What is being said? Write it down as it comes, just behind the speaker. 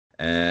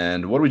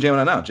And what are we jamming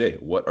on now, Jay?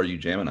 What are you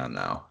jamming on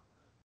now?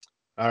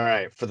 All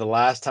right, for the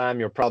last time,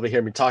 you'll probably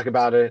hear me talk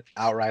about it.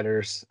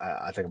 Outriders.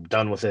 I think I'm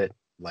done with it.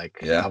 Like,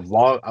 Yeah.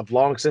 I've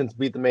long since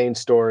beat the main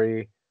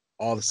story,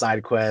 all the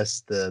side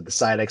quests, the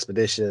side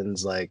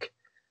expeditions. Like,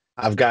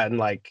 I've gotten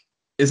like.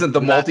 Isn't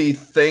the multi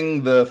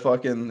thing the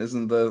fucking?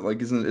 Isn't it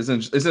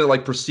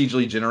like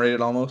procedurally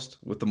generated almost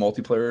with the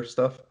multiplayer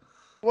stuff?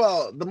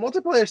 Well, the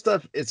multiplayer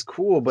stuff, it's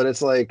cool, but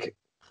it's like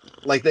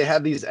they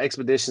have these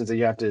expeditions that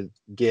you have to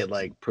get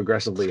like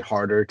progressively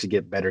harder to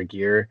get better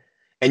gear.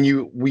 And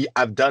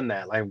I've done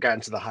that. Like, I've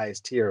gotten to the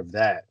highest tier of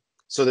that.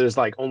 So there's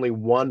like only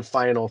one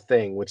final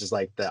thing, which is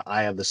like the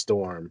Eye of the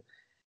Storm.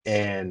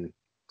 And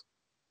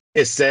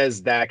it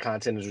says that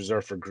content is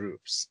reserved for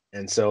groups.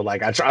 And so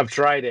like I've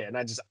tried it and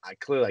I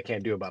clearly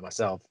can't do it by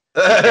myself.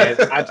 And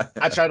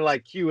I try to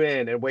like queue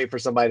in and wait for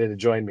somebody to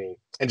join me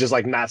and just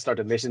like not start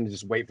the mission and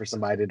just wait for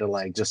somebody to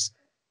like just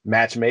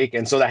match make.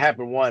 And so that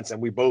happened once and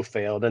we both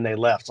failed and they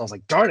left. So I was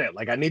like, darn it.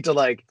 Like, I need to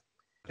like,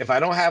 if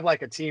I don't have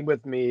like a team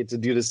with me to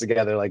do this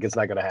together, like it's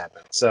not going to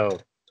happen. So,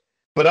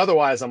 but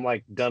otherwise I'm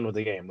like done with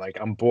the game. Like,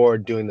 I'm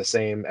bored doing the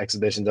same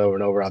exhibitions over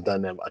and over. I've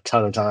done them a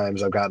ton of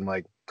times. I've gotten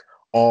like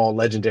all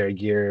legendary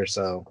gear.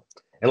 So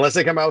unless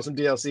they come out with some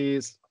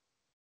DLCs,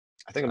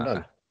 I think I'm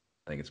done.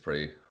 I think it's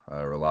pretty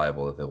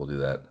reliable that they will do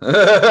that.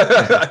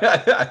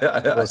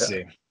 We'll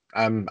see.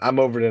 I'm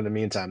over it in the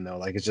meantime though.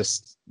 Like, it's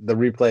just the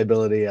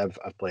replayability.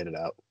 I've played it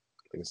out.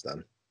 I think it's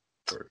done.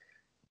 Sure.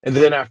 And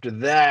then after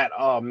that,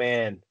 oh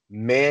man,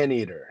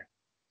 Maneater.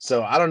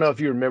 So I don't know if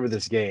you remember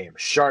this game,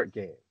 Shark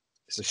game.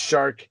 It's a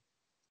shark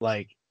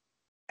like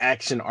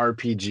action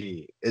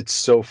RPG. It's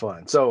so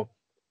fun. So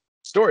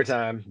story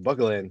time,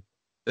 buckle in.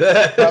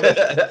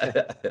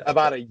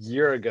 About a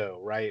year ago,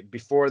 right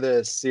before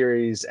the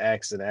Series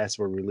X and S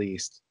were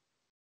released.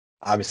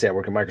 Obviously, I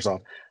work at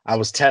Microsoft. I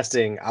was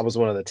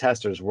one of the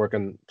testers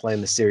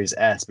playing the Series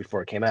S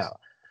before it came out.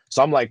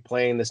 So I'm like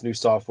playing this new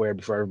software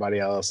before everybody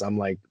else.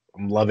 I'm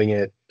loving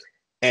it.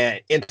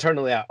 And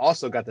internally, I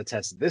also got to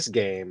test this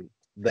game,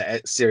 the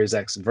Series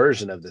X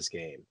version of this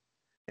game.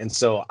 And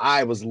so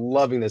I was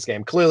loving this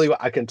game. Clearly,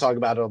 I couldn't talk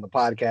about it on the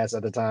podcast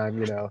at the time,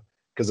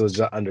 because it was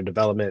just under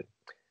development.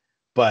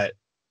 But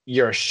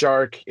you're a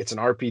shark. It's an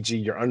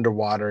RPG. You're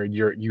underwater.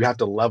 You have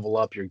to level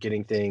up. You're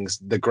getting things.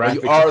 The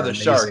graphics. You are the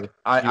shark. You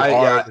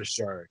are the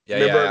shark. Yeah,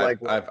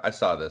 remember, I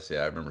saw this.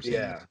 Yeah, I remember seeing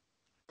this.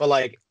 But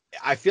like,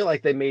 I feel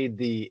like they made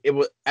it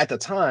was at the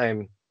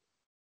time,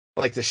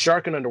 like the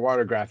shark and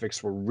underwater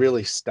graphics were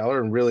really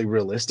stellar and really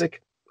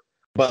realistic.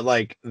 But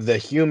like the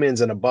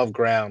humans and above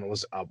ground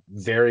was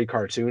very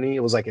cartoony.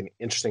 It was like an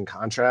interesting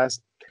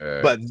contrast.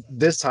 But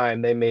this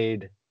time they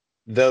made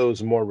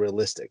those more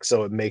realistic,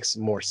 so it makes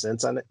more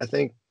sense on it, I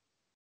think.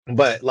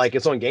 But like,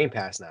 it's on Game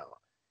Pass now,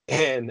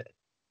 and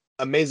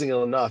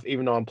amazingly enough,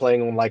 even though I'm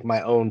playing on like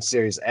my own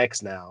Series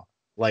X now,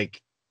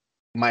 like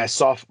my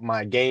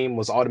game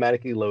was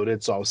automatically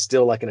loaded, so I was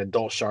still like an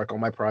adult shark on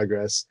my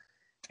progress,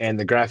 and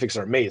the graphics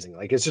are amazing.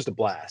 Like, it's just a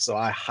blast. So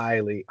I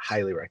highly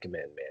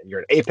recommend, man. You're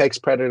an apex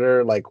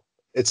predator. Like,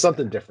 it's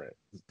something different.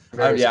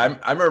 I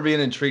remember being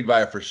intrigued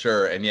by it for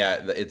sure, and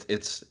yeah,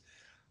 it's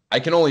I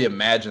can only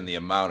imagine the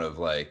amount of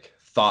like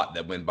thought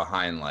that went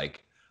behind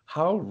like,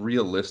 how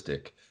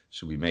realistic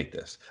should we make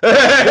this?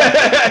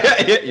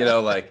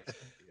 Like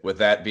with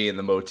that being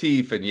the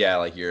motif, and yeah,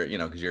 like you're,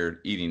 because you're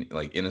eating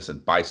like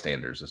innocent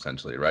bystanders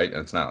essentially, right?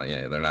 And it's not like,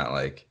 they're not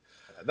like,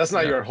 that's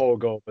not your whole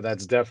goal, but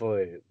that's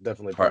definitely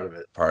part of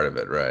it. Part of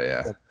it, right?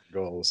 Yeah.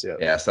 Goals, yeah.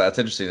 Yeah, so that's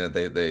interesting that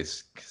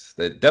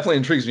that definitely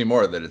intrigues me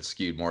more that it's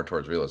skewed more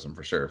towards realism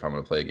for sure. If I'm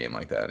going to play a game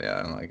like that, yeah,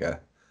 I'm like,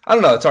 I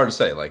don't know, it's hard to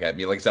say. Like, I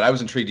mean, like I said, I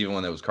was intrigued even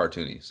when it was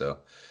cartoony. So,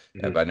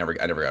 yeah, but I never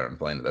got around to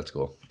playing it. That's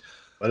cool.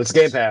 But it's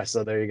Game Pass,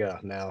 so there you go.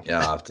 Now, yeah,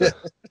 I'll have to.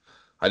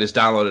 I just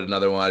downloaded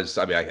another one.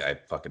 I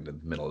fucking in the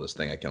middle of this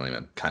thing. I can't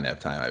even kind of have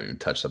time. I haven't even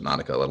touched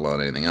Subnautica, let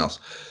alone anything else.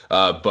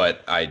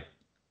 But I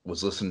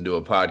was listening to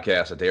a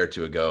podcast a day or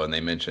two ago, and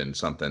they mentioned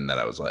something that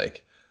I was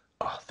like,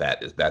 oh,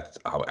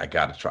 I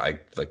got to try.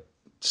 Like,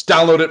 just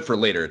download it for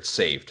later. It's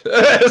saved, so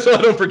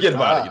I don't forget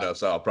about it.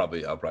 So I'll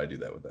probably do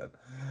that with that.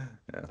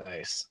 Yeah.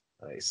 Nice.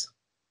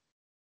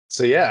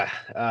 So yeah.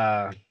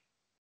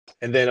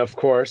 And then, of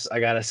course, I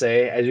gotta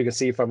say, as you can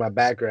see from my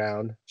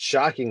background,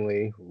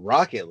 shockingly,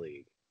 Rocket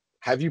League.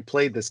 Have you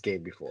played this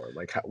game before?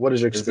 Like, what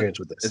is your experience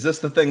with this? Is this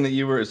the thing that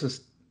you were?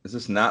 Is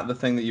this not the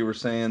thing that you were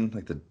saying?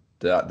 Like the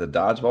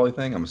dodgeball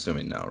thing? I'm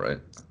assuming no, right?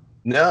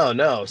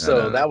 No.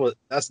 So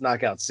that's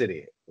Knockout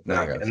City,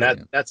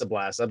 and that's a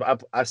blast.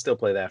 I still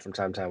play that from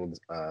time to time with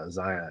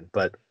Zion.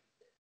 But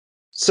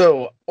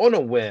so on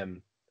a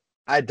whim,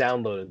 I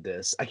downloaded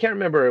this. I can't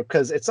remember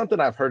because it's something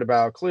I've heard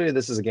about. Clearly,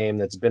 this is a game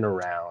that's been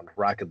around,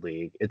 Rocket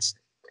League. It's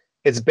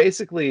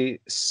basically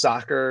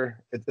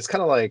soccer. It's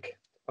kind of like,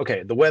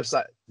 okay, the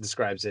website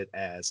describes it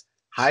as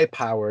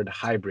high-powered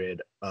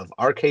hybrid of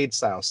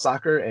arcade-style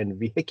soccer and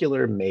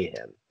vehicular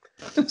mayhem.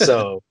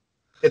 So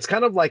it's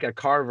kind of like a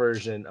car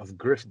version of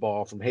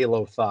Griffball from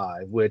Halo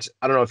 5, which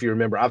I don't know if you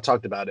remember. I've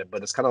talked about it,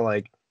 but it's kind of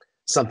like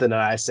something that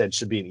I said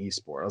should be an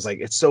esport. I was like,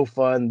 it's so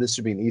fun. This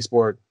should be an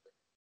esport.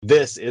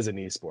 this is an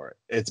esport.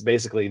 It's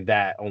basically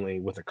that only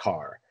with a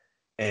car.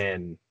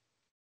 And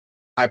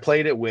I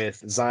played it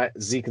with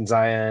Zeke and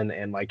Zion,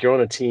 and like you're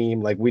on a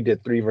team. Like we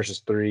did 3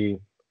 versus 3.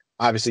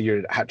 Obviously,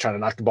 you're trying to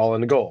knock the ball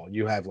in the goal.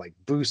 You have like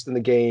boost in the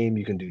game.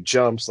 You can do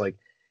jumps. Like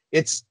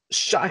it's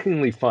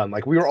shockingly fun.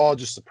 Like we were all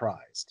just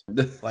surprised.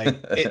 Like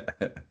it,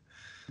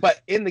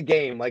 but in the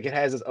game, like it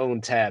has its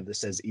own tab that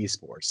says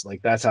esports.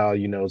 Like that's how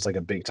you know it's like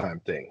a big time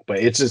thing. But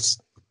it's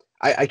just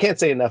I can't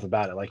say enough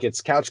about it. Like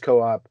it's couch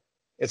co-op.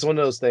 It's one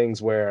of those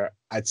things where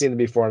I'd seen it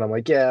before and I'm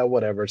like, yeah,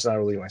 whatever. It's not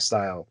really my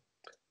style.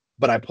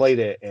 But I played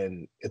it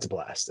and it's a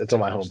blast. It's on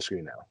my home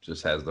screen now.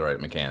 Just has the right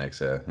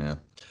mechanics. Yeah.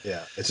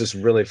 Yeah, it's just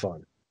really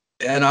fun.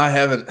 And I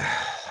haven't.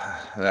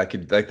 I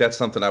could like that's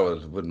something I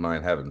wouldn't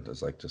mind having.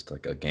 It's like just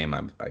like a game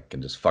I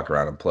can just fuck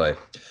around and play.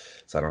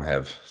 So I don't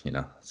have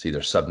it's either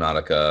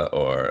Subnautica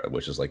or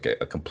which is like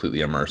a completely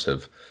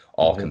immersive,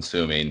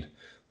 all-consuming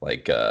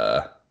like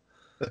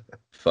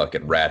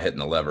fucking rat hitting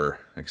the lever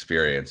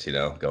experience.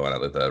 Going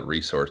out with the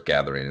resource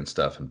gathering and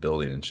stuff and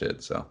building and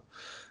shit. So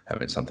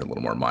having something a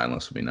little more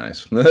mindless would be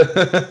nice.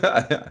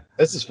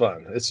 This is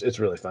fun. It's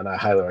really fun. I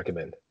highly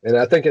recommend. And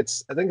I think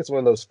it's one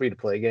of those free to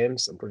play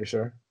games. I'm pretty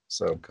sure.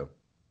 So, okay.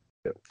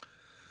 Yep.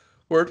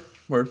 Word.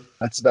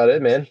 That's about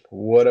it, man.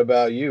 What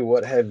about you?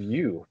 What have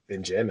you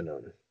been jamming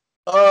on?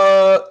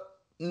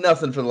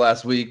 Nothing for the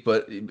last week,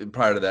 but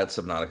prior to that,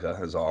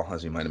 Subnautica is all,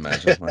 as you might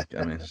imagine. Like,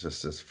 I mean, it's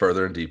just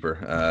further and deeper.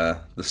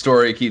 The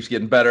story keeps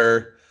getting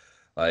better.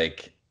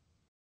 Like,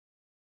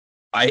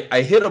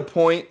 I hit a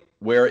point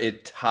where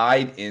it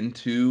tied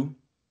into.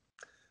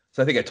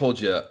 So I think I told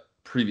you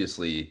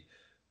previously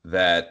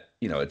that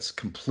it's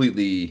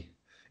completely.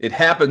 It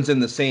happens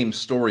in the same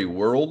story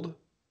world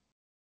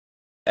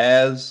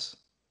as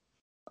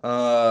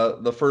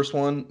the first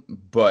one,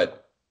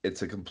 but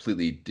it's a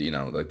completely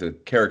like the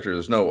character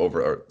there's no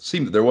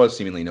there was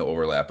seemingly no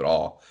overlap at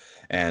all.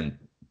 And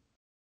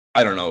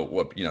I don't know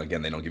what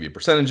again, they don't give you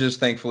percentages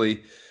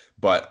thankfully,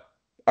 but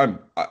I'm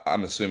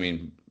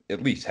assuming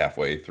at least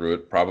halfway through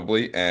it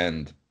probably.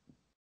 And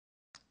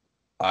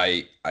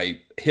I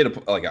hit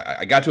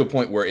I got to a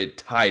point where it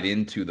tied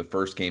into the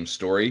first game's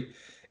story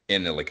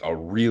in a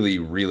really,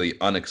 really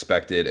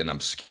unexpected and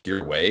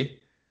obscure way,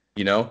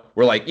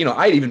 where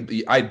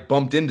I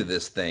bumped into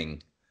this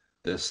thing,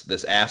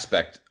 this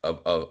aspect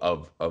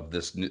of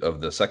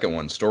the second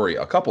one story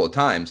a couple of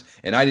times,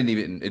 and it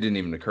didn't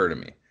even occur to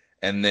me.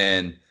 And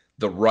then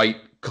the right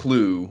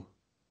clue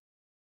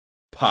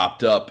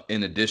popped up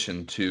in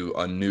addition to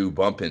a new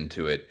bump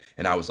into it,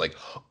 and I was like,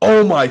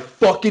 oh my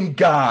fucking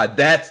god,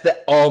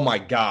 oh my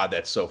god,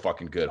 that's so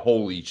fucking good,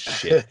 holy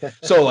shit.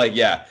 So I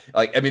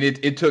mean,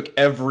 it took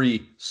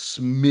every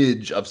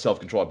smidge of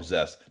self-control I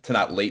possessed to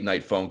not late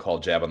night phone call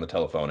Jab on the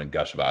telephone and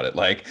gush about it.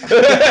 Like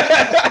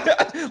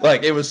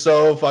it was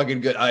so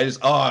fucking good. I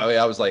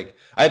was like,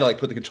 I had to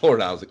put the controller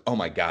down. I was like, oh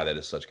my god, that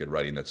is such good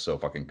writing, that's so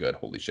fucking good,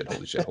 holy shit.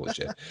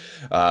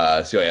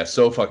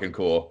 So fucking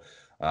cool.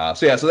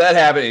 So that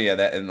happened. Yeah,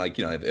 that, and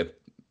if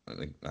I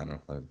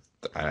don't know,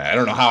 I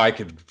don't know how I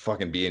could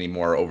fucking be any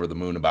more over the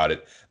moon about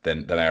it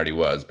than I already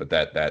was, but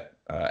that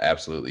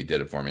absolutely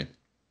did it for me.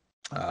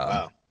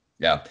 Wow.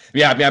 Yeah.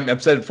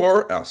 I've said it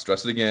before. I'll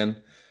stress it again.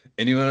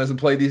 Anyone who hasn't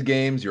played these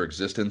games, your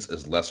existence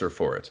is lesser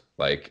for it.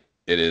 Like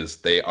it is,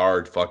 they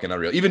are fucking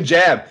unreal. Even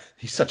Jab,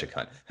 he's such a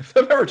cunt. Have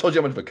I ever told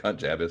you how much of a cunt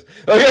Jab is?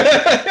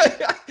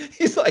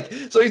 He's like,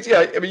 so he's,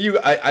 yeah, I mean,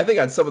 I think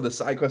on some of the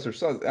side quests or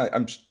something, I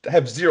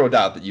have zero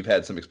doubt that you've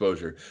had some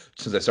exposure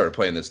since I started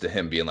playing this to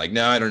him being like,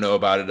 no, I don't know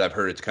about it. I've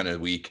heard it's kind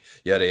of weak,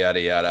 yada, yada,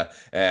 yada.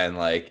 And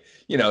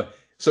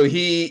so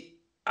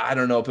I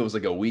don't know if it was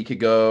like a week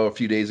ago, a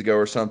few days ago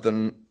or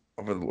something,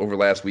 over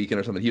last weekend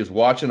or something, he was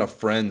watching a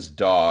friend's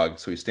dog.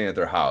 So he's staying at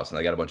their house and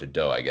they got a bunch of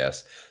dough, I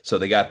guess. So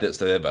they got this,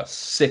 they have a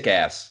sick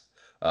ass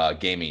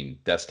gaming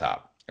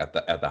desktop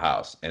at the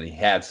house, and he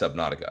had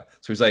Subnautica.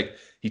 So he's like,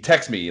 he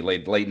texts me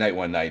late night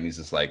one night, and he's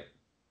just like,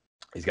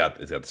 he's got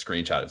the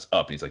screenshot, it's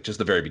up, and he's like, just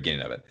the very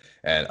beginning of it,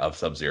 and of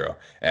Sub-Zero,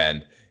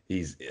 and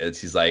he's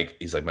like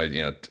my,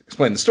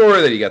 explain the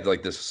story that he got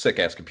this sick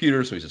ass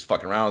computer, so he's just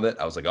fucking around with it.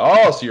 I was like,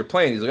 oh, so you're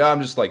playing? He's like, oh,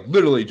 I'm just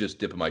literally just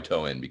dipping my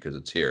toe in because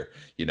it's here,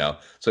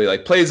 So he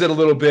plays it a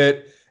little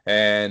bit,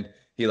 and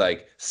he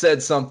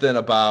said something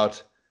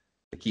about.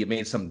 He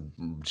made some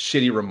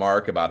shitty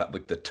remark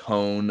about the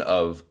tone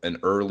of an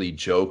early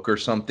joke or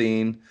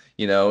something,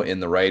 in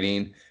the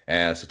writing.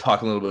 And so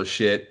talking a little bit of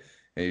shit.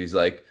 And he's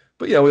like,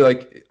 but I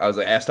was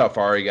asked how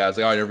far he got. I was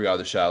like, oh, I never got out of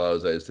the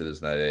shallows. I just did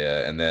this and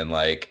that. And then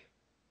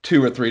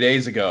 2 or 3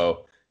 days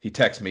ago, he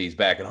texts me. He's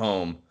back at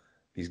home.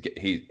 He's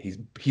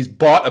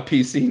bought a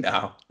PC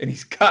now, and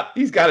he's got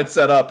it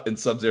set up, and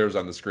Sub-Zero's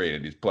on the screen,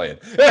 and he's playing.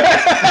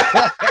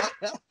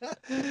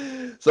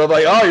 So I'm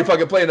like, oh, you're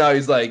fucking playing now?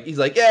 He's like,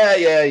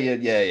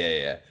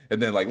 yeah.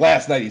 And then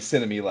last night he's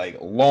sending me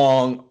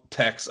long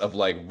texts of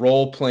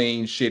role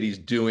playing shit he's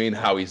doing,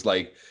 how he's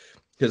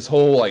his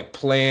whole like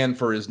plan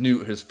for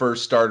his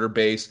first starter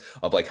base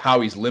of like how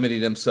he's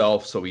limiting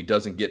himself so he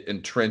doesn't get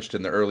entrenched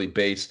in the early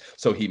base,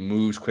 so he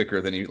moves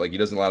quicker than he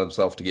doesn't allow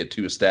himself to get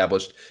too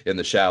established in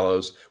the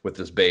shallows with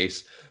this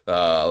base.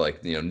 No,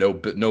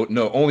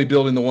 only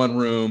building the one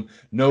room,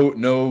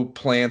 no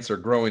plants or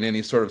growing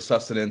any sort of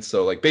sustenance.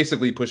 So like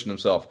basically pushing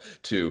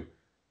himself to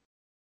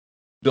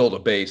build a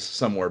base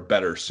somewhere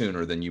better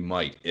sooner than you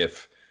might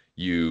if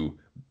you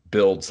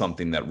build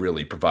something that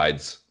really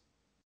provides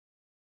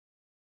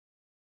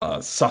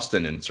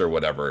sustenance or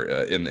whatever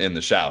in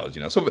the shallows,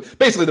 So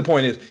basically, the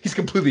point is he's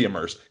completely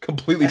immersed,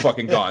 completely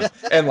fucking gone,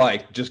 and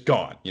like just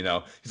gone.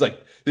 He's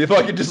like they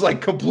fucking just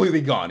like completely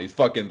gone. He's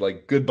fucking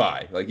like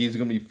goodbye. Like he's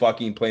gonna be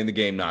fucking playing the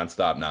game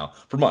nonstop now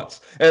for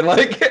months. And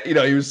like he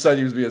was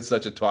being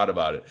such a twat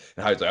about it,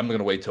 and how he's like I'm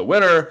gonna wait till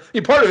winter.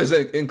 Part of his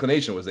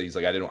inclination was that he's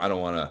like I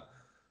don't want to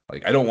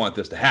like I don't want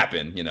this to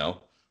happen.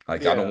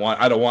 Like yeah. I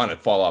don't want to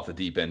fall off the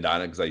deep end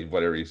on it because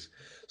whatever he's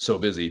so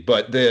busy.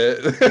 But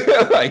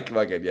the like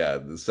fucking yeah,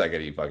 the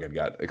second he fucking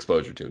got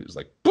exposure to it, he was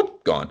like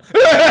boop, gone.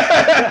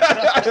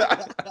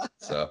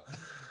 So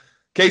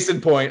case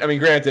in point, I mean,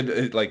 granted,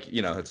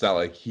 it's not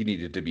like he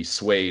needed to be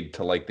swayed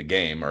to like the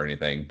game or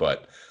anything,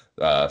 but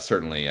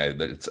certainly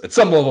it's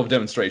some level of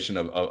demonstration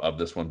of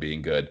this one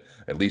being good,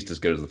 at least as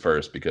good as the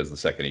first, because the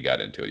second he got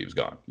into it, he was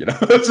gone.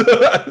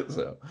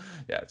 So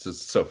yeah, it's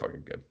just so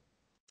fucking good.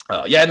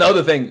 Yeah, and the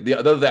other thing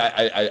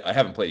I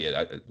haven't played yet.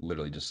 I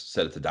literally just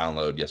set it to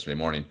download yesterday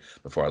morning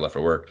before I left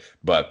for work.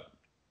 But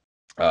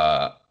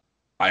I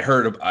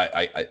heard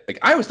I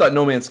always thought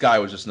No Man's Sky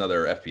was just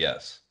another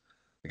FPS.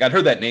 Like I'd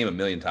heard that name a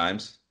million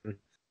times. Do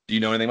you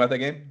know anything about that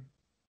game?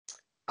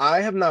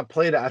 I have not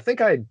played it. I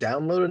think I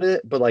downloaded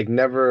it, but like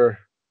never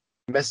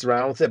messed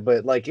around with it.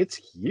 But like it's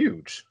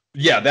huge.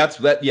 Yeah,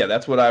 that's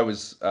what I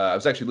was. I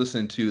was actually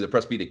listening to the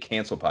Press B to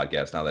Cancel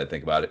podcast. Now that I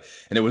think about it,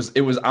 and it was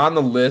on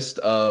the list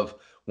of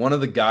one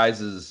of the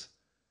guys'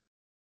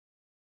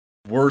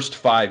 worst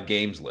 5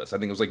 games list. I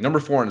think it was like number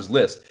 4 on his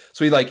list.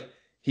 So it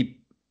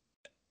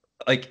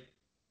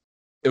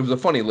was a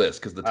funny list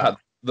because the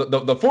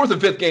 4th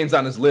and 5th games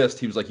on his list,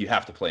 he was like, you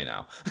have to play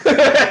now.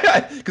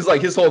 Because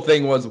like his whole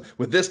thing was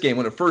with this game,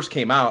 when it first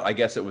came out, I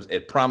guess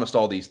it promised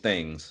all these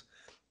things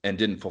and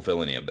didn't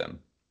fulfill any of them.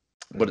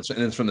 But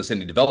it's from this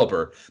indie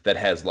developer that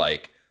has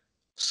like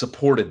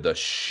supported the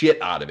shit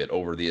out of it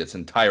over its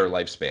entire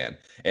lifespan.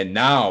 And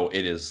now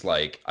it is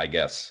like, I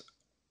guess,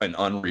 an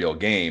Unreal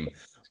game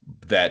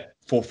that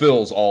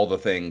fulfills all the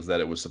things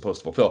that it was supposed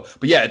to fulfill.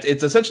 But yeah,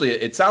 it's essentially,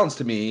 it sounds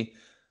to me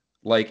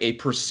like a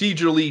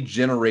procedurally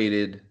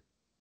generated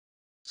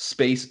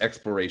space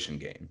exploration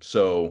game.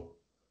 So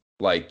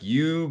like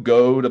you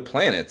go to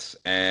planets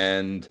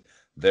and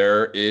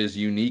there is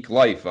unique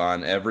life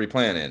on every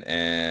planet.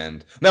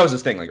 And that was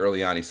his thing. Like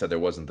early on, he said there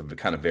wasn't the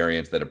kind of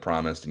variance that it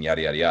promised and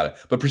yada, yada, yada,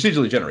 but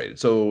procedurally generated.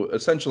 So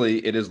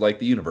essentially it is like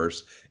the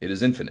universe. It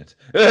is infinite.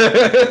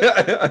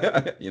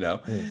 If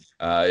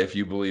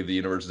you believe the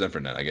universe is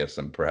infinite, I guess,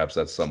 and perhaps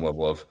that's some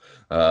level of,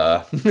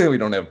 we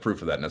don't have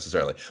proof of that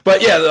necessarily,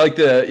 but yeah,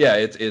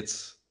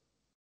 it's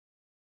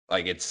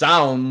like, it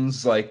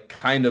sounds like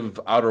kind of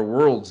Outer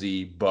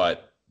Worldsy,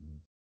 but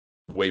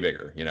way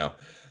bigger,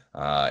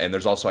 and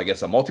there's also, I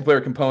guess, a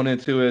multiplayer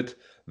component to it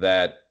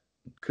that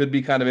could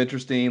be kind of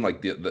interesting.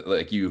 Like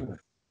again,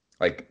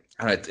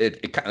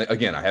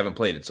 I haven't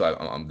played it,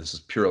 so this is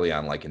purely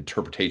on like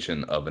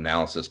interpretation of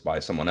analysis by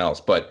someone else.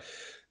 But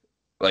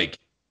like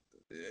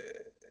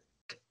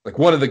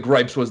one of the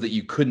gripes was that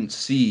you couldn't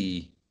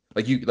see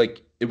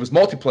it was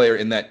multiplayer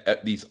in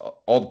that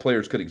all the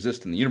players could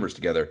exist in the universe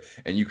together,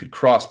 and you could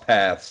cross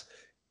paths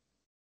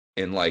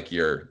in like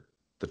the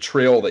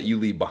trail that you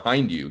leave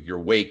behind you, your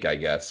wake, I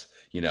guess.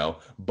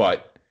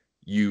 But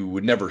you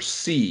could never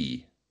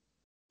see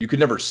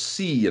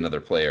another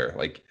player.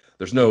 Like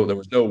there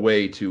was no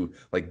way to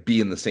like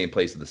be in the same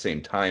place at the same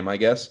time, I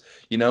guess,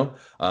 so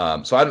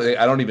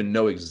I don't even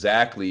know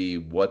exactly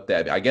what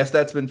that, I guess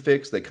that's been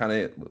fixed. They kind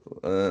of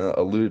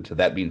alluded to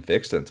that being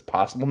fixed, and it's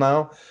possible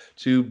now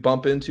to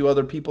bump into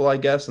other people, I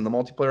guess, in the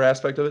multiplayer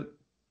aspect of it.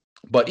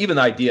 But even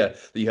the idea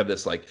that you have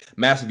this like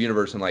massive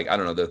universe and like, I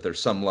don't know, that there's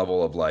some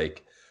level of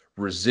like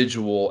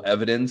residual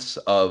evidence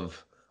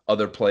of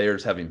other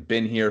players having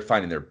been here,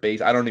 finding their base.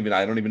 I don't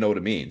even know what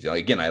it means.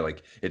 Again, I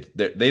like it.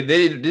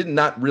 They did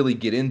not really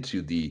get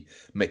into the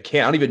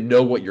mechanic. I don't even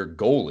know what your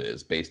goal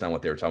is based on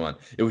what they were talking about.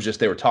 It was just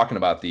they were talking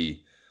about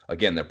the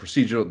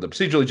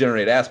procedurally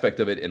generated aspect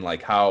of it, and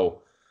like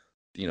how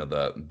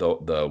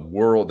the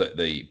world,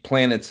 the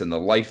planets and the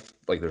life,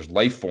 like there's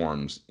life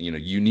forms,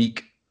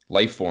 unique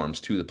life forms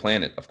to the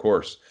planet, of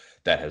course,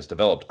 that has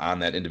developed on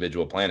that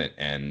individual planet,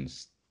 and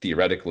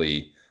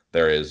theoretically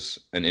there is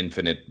an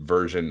infinite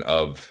versions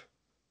of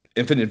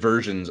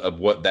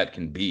what that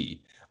can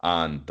be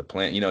on the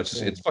planet.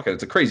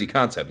 It's a crazy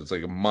concept. It's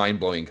like a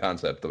mind-blowing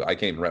concept. I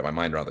can't even wrap my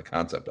mind around the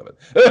concept of it.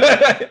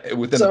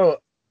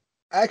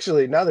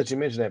 Actually, now that you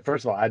mention it,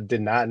 first of all, I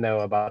did not know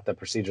about the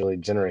procedurally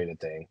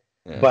generated thing,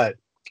 Yeah. But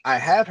I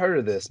have heard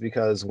of this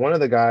because one of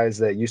the guys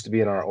that used to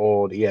be in our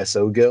old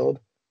ESO guild,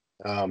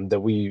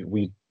 that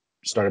we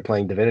started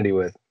playing Divinity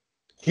with,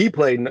 he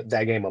played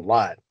that game a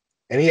lot,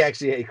 and he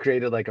actually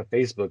created like a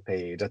Facebook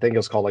page. I think it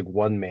was called like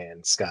One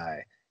Man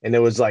Sky, and it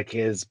was like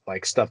his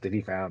like stuff that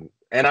he found.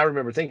 And I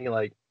remember thinking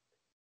like,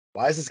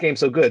 why is this game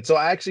so good? So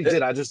I actually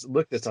did. I just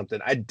looked at something.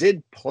 I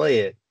did play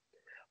it,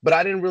 but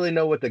I didn't really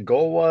know what the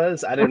goal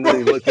was. I didn't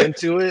really look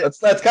into it.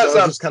 That's kind So of I was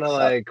sounds just kind of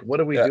like, what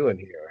are we yeah. doing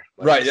here?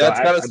 Like, Right. so That's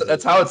kind I of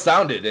that's how it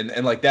sounded,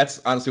 and like that's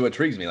honestly what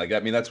intrigues me. Like I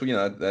mean, that's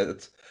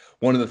that's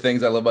one of the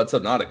things I love about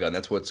Subnautica, and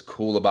that's what's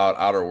cool about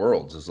Outer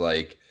Worlds is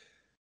like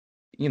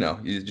you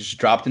just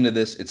dropped into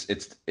this.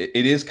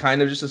 It is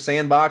kind of just a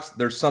sandbox.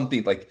 There's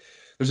something like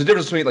there's a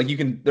difference between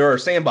like there are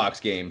sandbox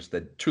games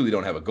that truly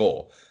don't have a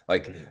goal.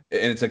 Like Mhm.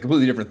 and it's a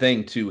completely different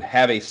thing to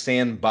have a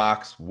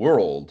sandbox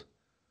world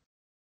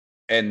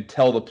and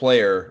tell the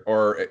player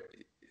or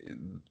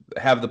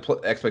have the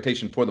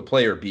expectation for the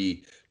player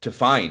be to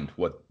find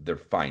what they're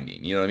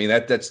finding. You know what I mean?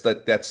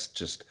 That's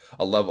just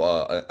a level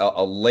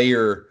a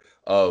layer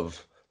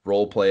of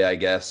role play, I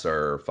guess,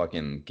 or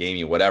fucking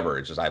gaming, whatever.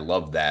 It's just I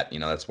love that.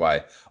 That's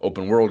why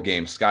open world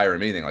games, Skyrim,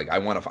 anything like I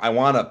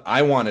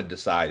want to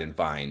decide and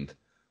find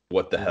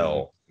what the Mhm.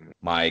 hell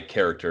my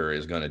character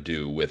is going to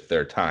do with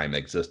their time,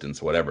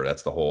 existence, whatever.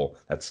 That's the whole.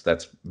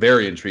 That's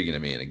very intriguing to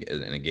me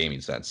in a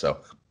gaming sense. So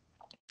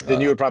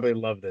Then you uh, would probably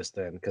love this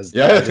then, because I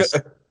yeah. just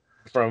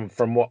from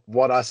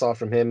what I saw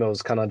from him, it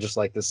was kind of just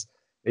like this.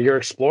 You're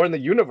exploring the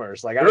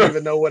universe. Like I don't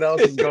even know what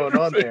else is going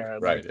on there.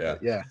 Right.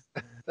 Like, Yeah.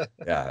 yeah.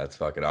 Yeah. That's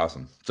fucking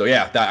awesome. So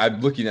yeah,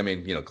 I'm looking. I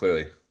mean,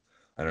 clearly,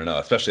 I don't know.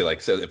 Especially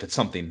like, so if it's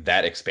something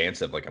that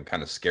expansive, like I'm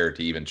kind of scared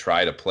to even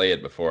try to play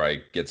it before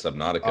I get Oh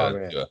Subnautica,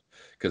 man,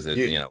 because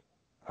you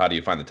how do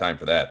you find the time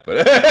for that? you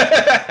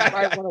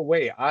might But want to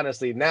wait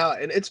honestly now.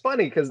 And it's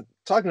funny because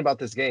talking about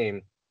this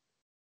game,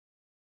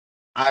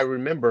 I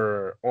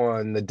remember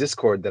on the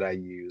Discord that I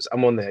use.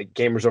 I'm on the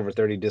Gamers Over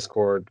 30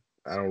 Discord.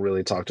 I don't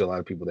really talk to a lot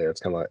of people there.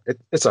 It's kind of like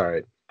it's all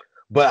right.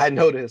 But I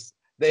noticed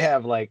they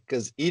have like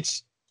because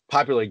each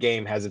popular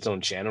game has its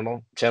own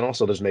channel.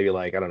 So there's maybe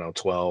like I don't know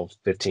 12,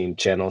 15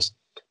 channels.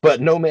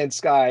 But No Man's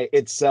Sky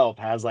itself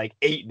has like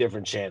 8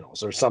 different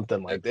channels or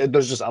something like that.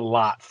 There's just a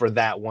lot for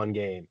that one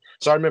game.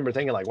 So I remember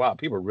thinking like, wow,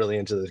 people are really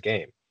into this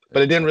game.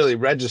 But it didn't really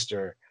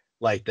register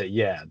like that.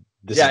 Yeah,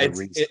 this yeah, is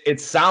the reason.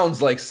 it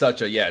sounds like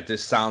such a yeah. It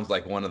just sounds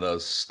like one of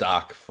those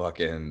stock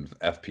fucking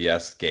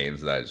FPS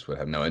games that I just would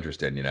have no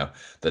interest in.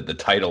 That the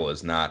title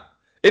is not.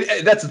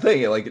 That's the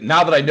thing. Like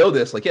now that I know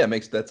this, like yeah,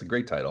 that's a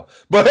great title.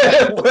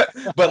 But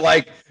but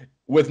like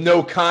with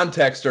no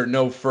context or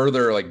no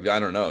further like I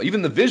don't know.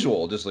 Even the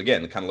visual just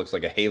again it kind of looks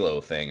like a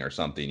Halo thing or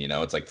something.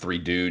 It's like three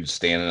dudes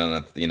standing on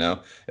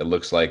a. It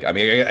looks like I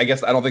mean I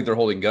guess I don't think they're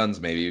holding guns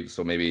maybe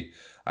so maybe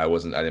I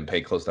didn't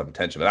pay close enough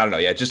attention, but I don't know.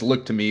 Yeah, it just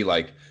looked to me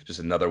like just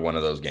another one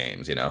of those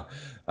games.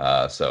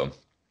 So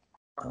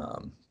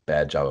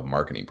bad job of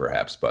marketing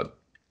perhaps, but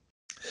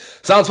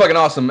sounds fucking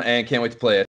awesome and can't wait to play it.